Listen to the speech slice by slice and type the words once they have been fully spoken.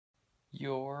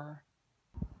your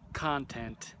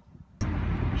content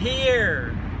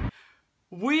here.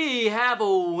 We have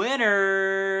a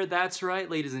winner. That's right,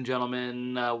 ladies and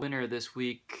gentlemen. Winner this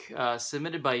week,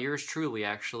 submitted by yours truly,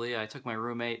 actually. I took my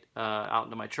roommate out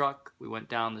into my truck. We went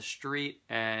down the street,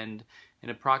 and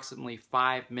in approximately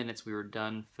 5 minutes, we were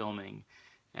done filming.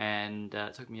 And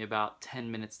it took me about 10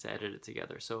 minutes to edit it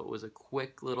together. So it was a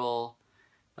quick little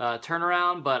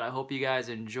turnaround, but I hope you guys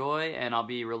enjoy, and I'll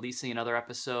be releasing another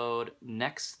episode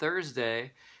next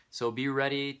Thursday. So be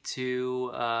ready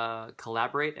to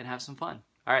collaborate and have some fun.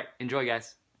 All right, enjoy,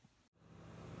 guys.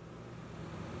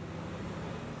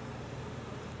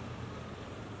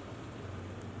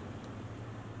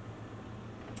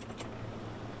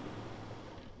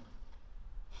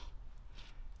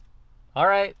 All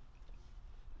right,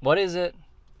 what is it?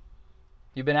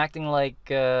 You've been acting like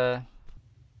that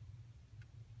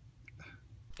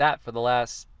for the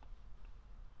last,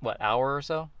 what, hour or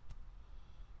so?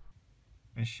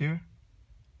 You sure?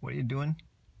 What are you doing?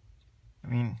 I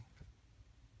mean,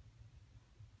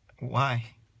 why?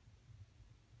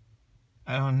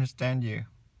 I don't understand you.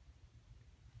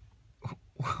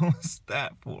 What was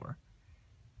that for?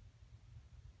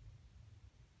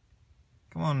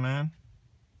 Come on, man.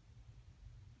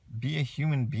 Be a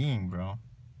human being, bro.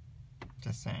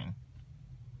 Just saying.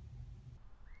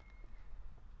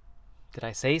 Did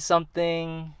I say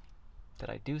something? Did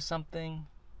I do something?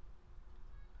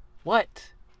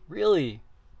 What? Really?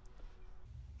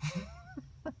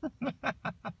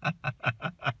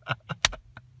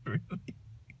 Really?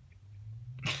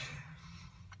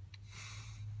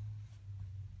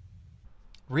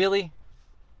 Really?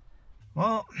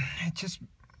 Well, it just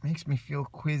makes me feel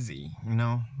quizzy, you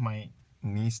know? My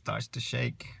knee starts to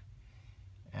shake,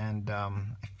 and I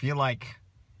feel like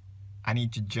I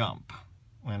need to jump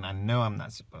when I know I'm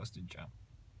not supposed to jump.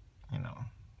 You know,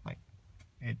 like,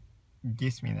 it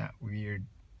gives me that weird,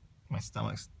 my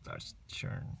stomach starts to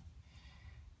churn,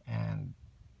 and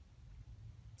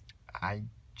I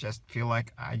just feel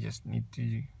like I just need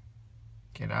to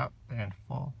get out there and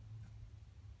fall.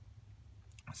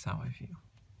 That's how I feel.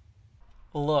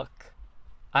 Look,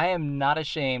 I am not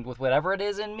ashamed with whatever it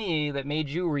is in me that made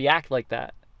you react like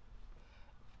that.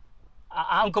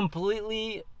 I'm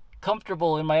completely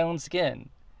comfortable in my own skin.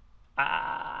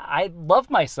 I love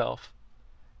myself.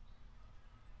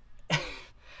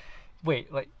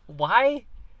 Wait, like, why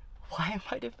am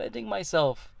I defending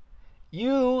myself?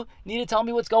 You need to tell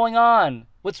me what's going on.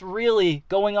 What's really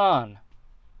going on?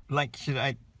 Like, should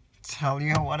I tell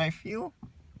you what I feel?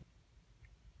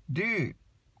 Dude,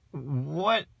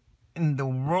 what in the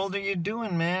world are you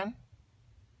doing, man?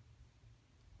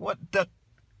 What the...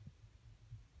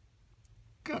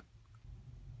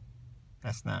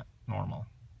 That's not normal.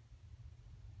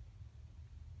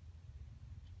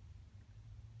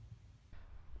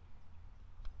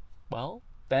 Well,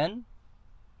 then,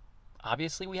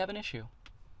 obviously we have an issue.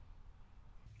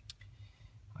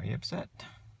 Are you upset?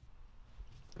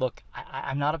 Look,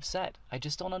 I'm not upset. I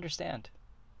just don't understand.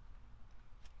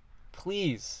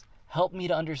 Please, help me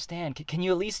to understand. Can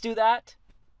you at least do that?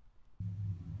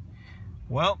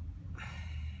 Well,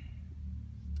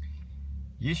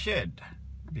 you should.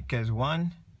 Because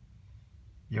one,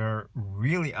 you're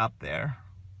really up there.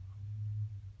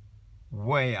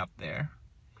 Way up there.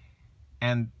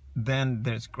 And then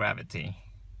there's gravity.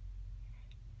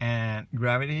 And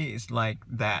gravity is like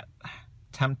that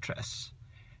temptress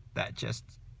that just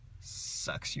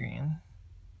sucks you in.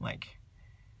 Like,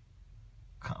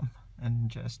 come and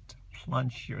just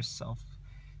plunge yourself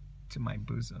to my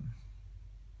bosom.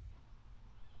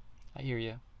 I hear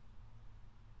you.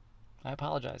 I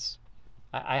apologize.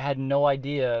 I had no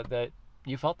idea that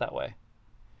you felt that way.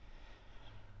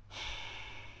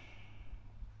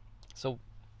 So,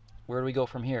 where do we go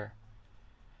from here?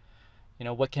 You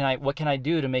know, what can I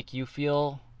do to make you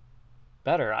feel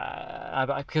better?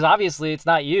 Because obviously it's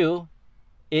not you,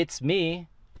 it's me.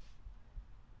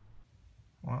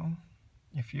 Well,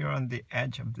 if you're on the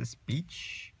edge of this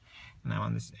beach, and I'm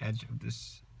on this edge of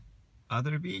this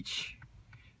other beach,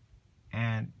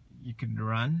 and you could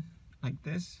run like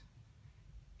this,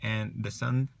 and the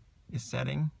sun is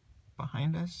setting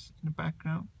behind us in the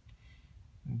background,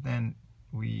 and then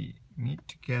we meet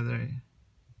together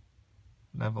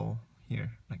level here,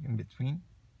 like in between,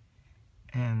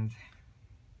 and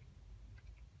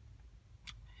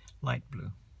light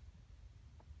blue.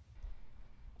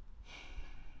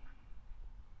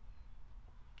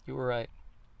 You were right.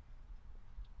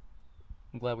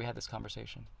 I'm glad we had this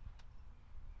conversation.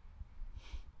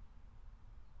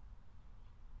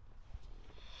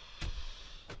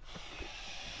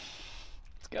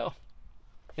 Let's go.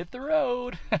 Hit the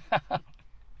road.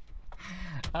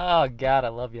 Oh God, I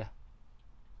love you.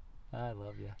 I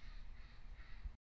love you.